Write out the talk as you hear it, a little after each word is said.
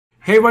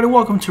Hey everybody,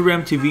 welcome to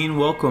Ram TV and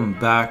welcome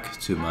back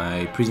to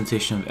my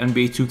presentation of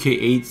NBA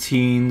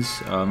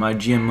 2K18's my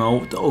GMO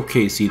with the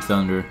OKC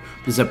Thunder.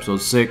 This is episode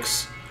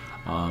 6.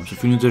 So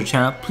if you're new to the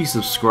channel, please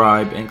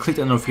subscribe and click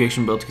that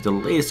notification bell to get the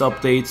latest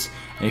updates.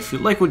 And if you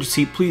like what you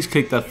see, please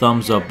click that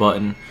thumbs up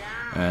button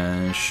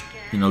and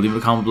leave a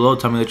comment below.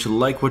 Tell me that you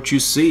like what you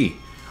see.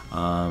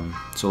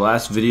 So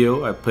last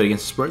video I played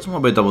against the Spurs,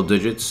 won by double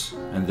digits,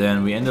 and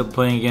then we ended up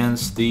playing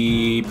against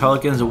the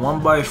Pelicans and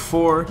won by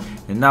 4,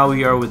 and now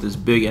we are with this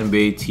big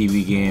NBA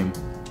TV game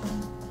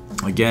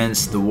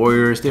against the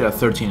Warriors. They're at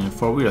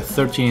 13-4, we are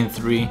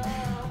 13-3. You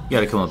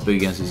gotta come up big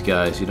against these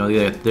guys, they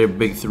got their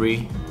big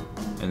 3,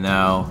 and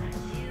now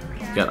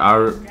we got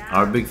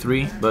our big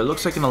 3. But it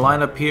looks like in the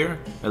lineup here,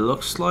 it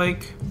looks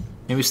like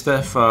maybe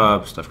Steph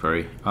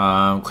Curry.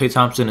 Klay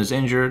Thompson is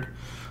injured.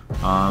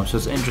 So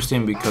it's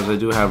interesting because I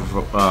do have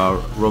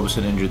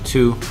Roberson injured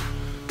too.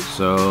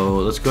 So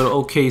let's go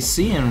to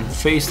OKC and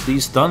face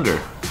these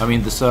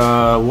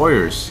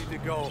Warriors.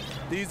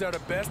 These are the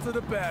best of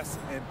the best,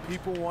 and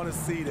people want to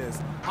see this.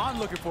 I'm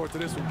looking forward to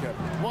this one, Kevin.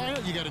 Why?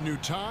 You got a new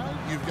tie,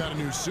 you've got a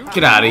new suit.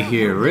 Get out of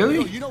here,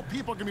 really? You know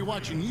people are going to be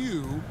watching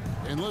you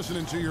and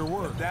listening to your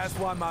work. That's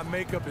why my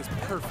makeup is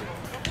perfect.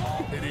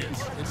 It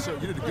is. It's so,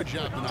 you did a good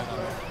job tonight.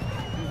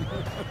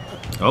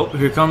 Oh,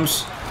 here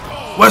comes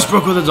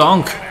Westbrook with a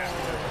dunk.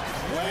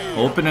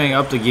 Opening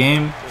up the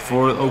game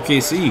for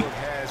OKC.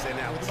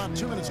 With about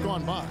 2 minutes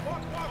gone by,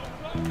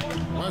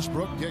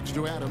 Westbrook kicks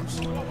to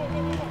Adams.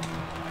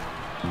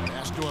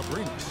 Pass to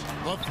Abrines.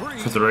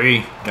 For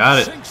 3. Got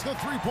it.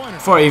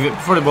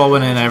 Before the ball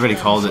went in, I already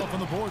called it.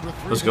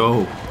 Let's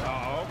go.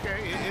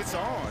 Okay, it's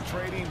on.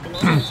 Trading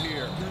blows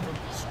here.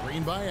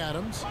 Screen by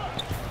Adams.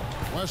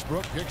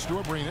 Westbrook kicks to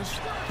Abrines.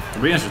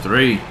 Abrines for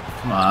 3.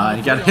 Come on,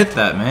 you gotta hit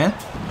that, man.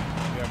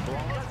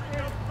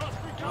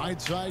 Right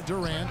side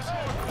Durant.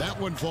 That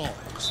one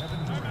falls.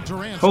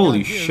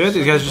 Holy shit,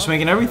 these guys are just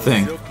making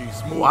everything.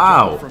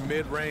 Wow.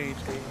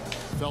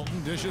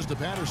 Felton dishes to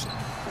Patterson.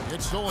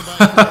 It's stolen by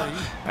Curry.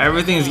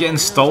 Everything is getting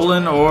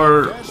stolen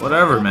or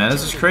whatever, man.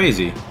 This is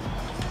crazy.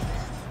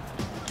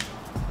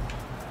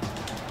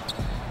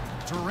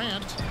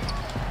 Durant.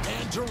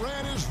 And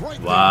Durant is right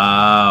there.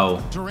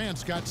 Wow.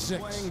 Durant's got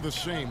 6. Playing the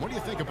same. What do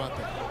you think about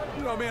that?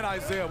 Man,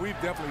 Isaiah, we've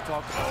definitely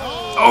talked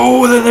about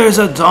Oh, then there's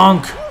a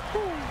dunk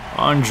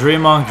on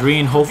Draymond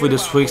Green. Hopefully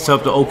this wakes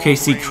up the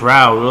OKC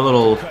crowd. We're a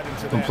little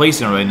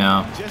complacent right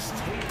now. 6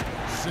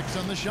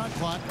 on the shot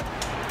clock.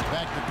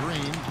 Back to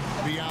Green.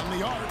 Beyond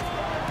the arc.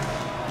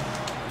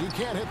 You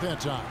can't hit that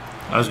time.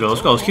 Let's go.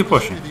 Let's keep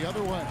pushing. The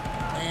other way.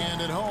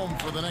 And at home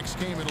for the next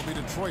game, it'll be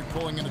Detroit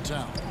pulling into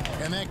town.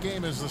 And that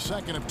game is the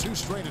second of 2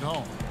 straight at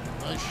home.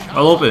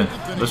 I'll open.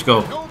 Let's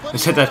go.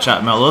 Let's hit that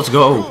shot, Melo. Let's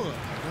go.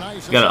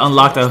 You gotta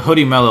unlock that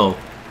hoodie, Melo.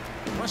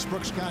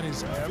 Westbrook's got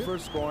his ever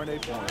scoring a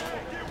point.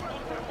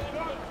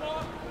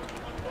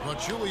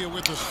 Pachulia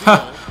with the steal.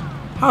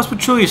 How's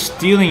Pachulia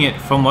stealing it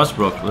from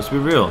Westbrook? Let's be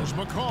real.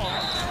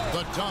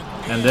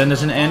 And then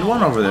there's an and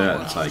one over there.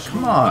 It's like,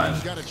 come on.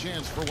 He's got a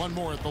chance for one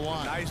more at the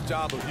line. Nice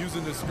job of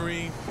using the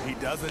screen. He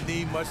doesn't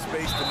need much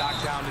space to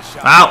knock down the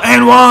shot. Wow,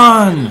 and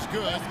one!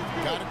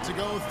 Got it to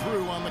go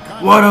through on the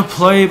What a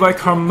play by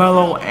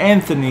Carmelo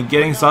Anthony,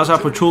 getting Zaza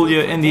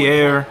Pachulia in the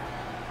air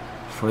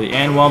for the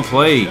and one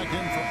play.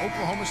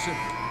 Oklahoma City.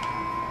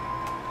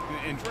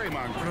 And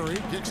Draymond Curry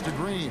kicks to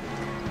Green.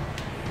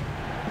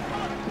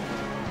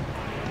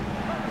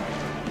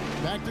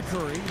 Back to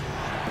Curry.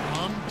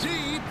 On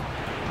deep.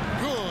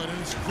 Good, and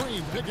it's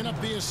Green picking up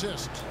the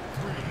assist.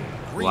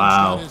 Green's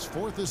wow. got his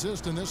 4th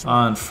assist in this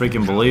one.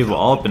 Unfreaking believable,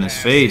 all up in his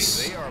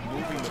face. They are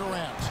moving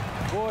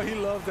Durant. Boy, he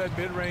loves that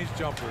mid-range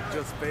jumper.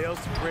 Just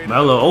fails to create.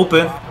 Melo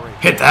open.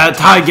 Hit that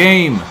tie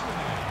game.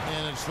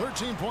 And it's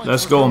 13 points.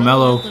 Let's go,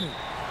 Melo.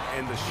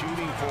 And the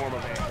shooting form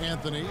of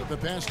Anthony, the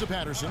pass to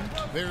Patterson.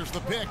 There's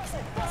the pick.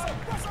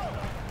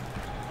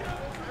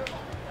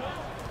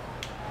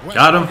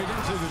 Got him.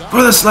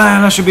 For the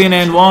slam, that should be an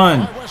and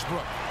one. and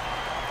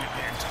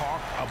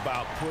talk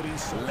about putting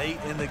late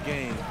in the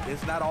game.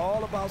 It's not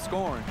all about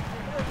scoring.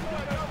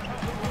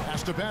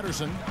 Pass to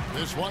Patterson.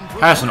 This one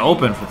Patterson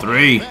open for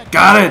 3.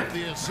 Got it.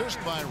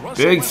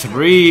 Big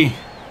 3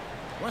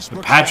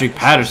 for Patrick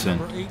Patterson.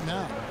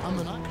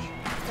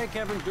 Hey,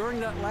 Kevin, during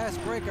that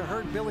last break, I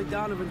heard Billy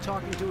Donovan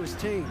talking to his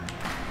team.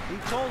 He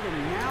told him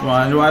now. Come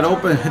on, wide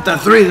open. Hit that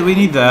 3. We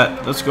need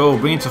that. Let's go.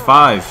 Bring it to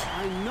 5.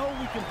 I know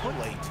we can put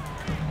late.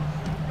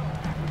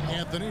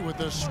 Anthony with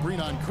the screen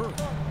on Curry.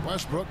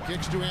 Westbrook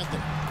kicks to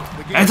Anthony.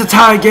 And it's a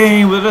tie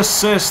game with an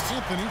assist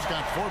Anthony's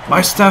got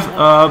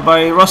 4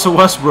 by Russell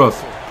Westbrook.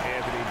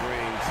 Anthony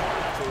brings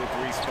to the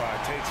 3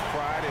 spot, takes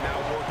pride in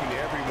outworking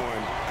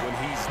everyone when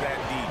he's that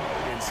deep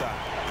inside.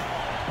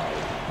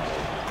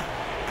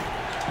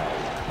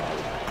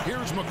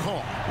 Here's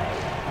McCall.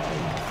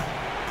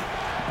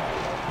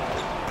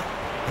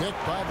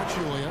 Picked by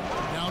Pachulia.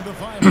 Down to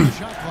 5 on the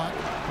shot clock.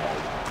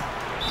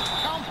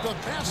 Count the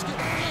basket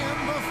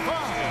and the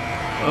foul.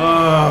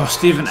 Oh,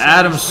 Steven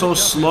Adams so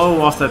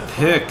slow off that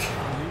pick. He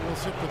will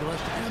sit for the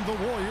rest, and the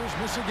Warriors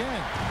miss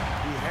again.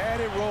 He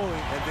had it rolling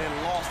and then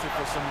lost it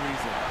for some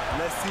reason.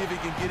 Let's see if he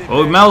can get it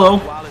Oh, back Melo.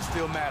 while it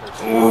still matters.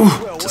 Ooh,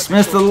 Well, just what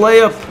missed the coach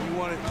layup. said, you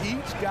wanted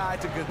each guy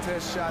to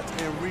contest shots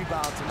and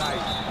rebound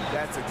tonight.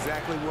 That's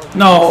exactly what.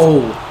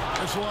 No.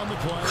 Whistle on the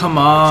play. Come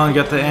on,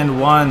 get the end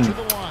one. To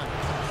the line.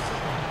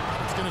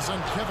 It's going to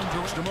send Kevin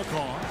Durant to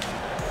McCaw.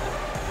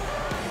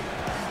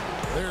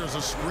 There's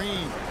a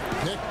screen.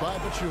 Picked by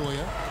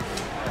Pachulia.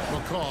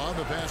 McCaw,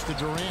 the pass to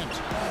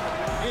Durant.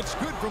 It's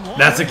good from long.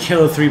 That's a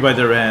killer 3 by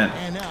Durant.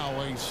 And now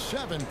a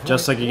 7-point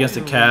Just like against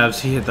the Cavs,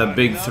 he hit that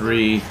big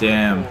 3.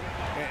 Damn.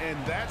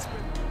 And that's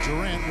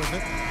Durant with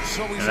it.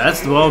 So he's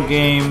That's the ball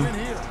game.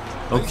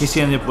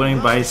 OKC ended up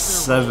winning by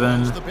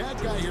 7. the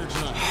bad guy here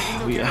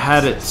tonight. We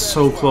had it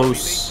so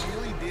close.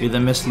 We had the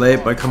missed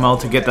layup by Kamal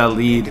to get that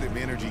lead.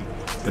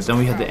 But then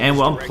we had the end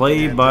one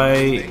play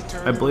by,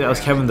 I believe that was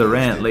Kevin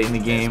Durant late in the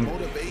game.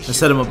 To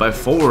set him up by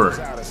 4.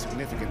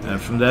 And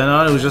from then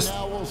on, it was just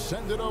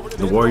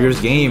the Warriors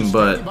game.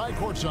 But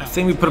I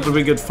think we put up a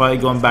pretty good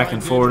fight going back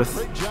and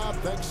forth.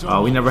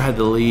 We never had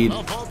the lead.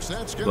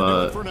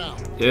 But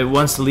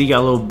once the league got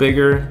a little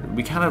bigger,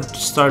 we kind of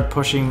started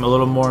pushing a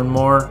little more and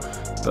more.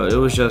 But it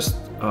was just,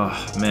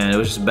 oh man, it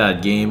was just a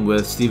bad game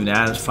with Steven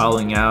Adams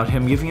fouling out,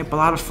 him giving up a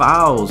lot of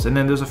fouls. And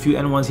then there's a few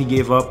N1s he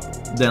gave up.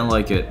 Didn't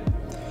like it.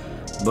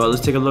 But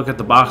let's take a look at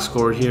the box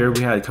score here.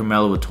 We had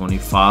Carmelo with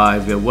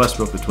 25. We had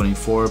Westbrook with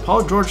 24.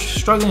 Paul George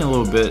struggling a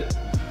little bit.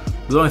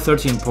 With only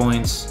 13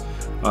 points.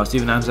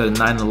 Steven Adams had a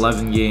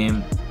 9-11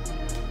 game.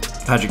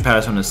 Patrick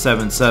Patterson a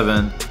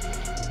 7-7.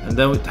 And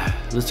then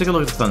let's take a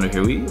look at the Thunder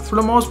here. For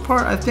the most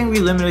part, I think we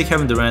limited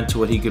Kevin Durant to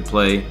what he could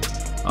play.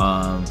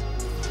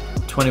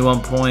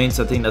 21 points,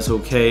 I think that's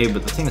okay.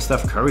 But the thing is,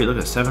 Steph Curry, look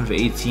at 7 for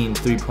 18,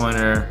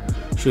 3-pointer,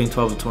 shooting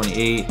 12 for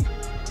 28.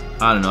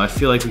 I don't know. I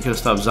feel like we could have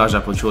stopped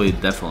Zaza Pachulia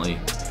definitely.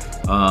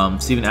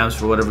 Steven Adams,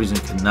 for whatever reason,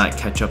 could not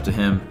catch up to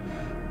him.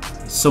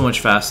 He's so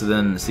much faster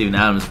than Steven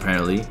Adams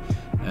apparently,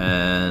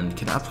 and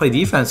cannot play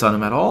defense on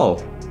him at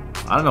all.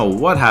 I don't know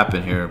what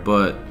happened here,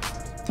 but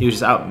he was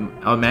just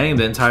outmanning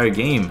the entire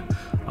game.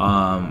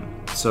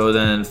 So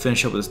then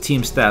finish up with his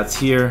team stats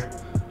here.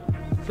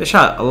 They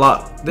shot a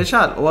lot. They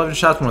shot 11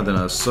 shots more than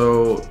us.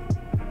 So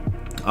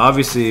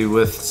obviously,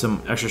 with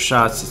some extra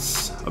shots,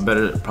 it's a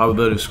better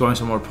probability of scoring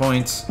some more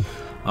points.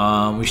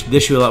 They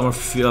shoot a lot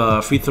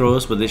more free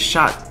throws, but they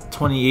shot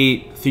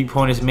 28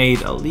 3-pointers,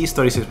 made at least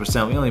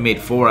 36%. We only made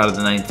 4 out of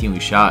the 19 we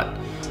shot.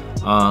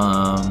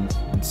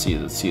 Let's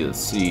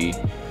see.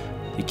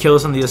 He killed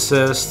us on the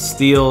assists,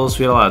 steals.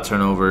 We had a lot of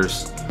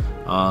turnovers.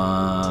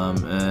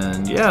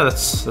 And yeah,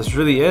 that's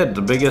really it.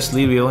 The biggest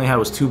lead we only had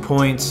was 2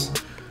 points.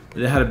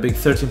 They had a big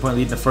 13-point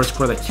lead in the first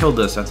quarter that killed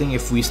us. I think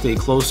if we stayed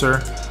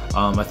closer,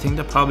 I think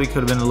that probably could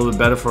have been a little bit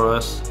better for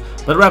us.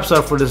 That wraps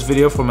up for this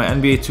video for my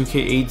NBA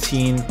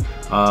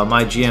 2K18,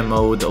 my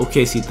GMO, the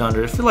OKC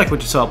Thunder. If you like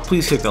what you saw,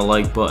 please hit the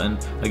like button.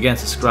 Again,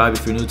 subscribe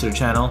if you're new to the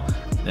channel.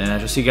 And I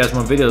shall see you guys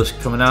more videos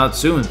coming out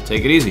soon.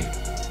 Take it easy.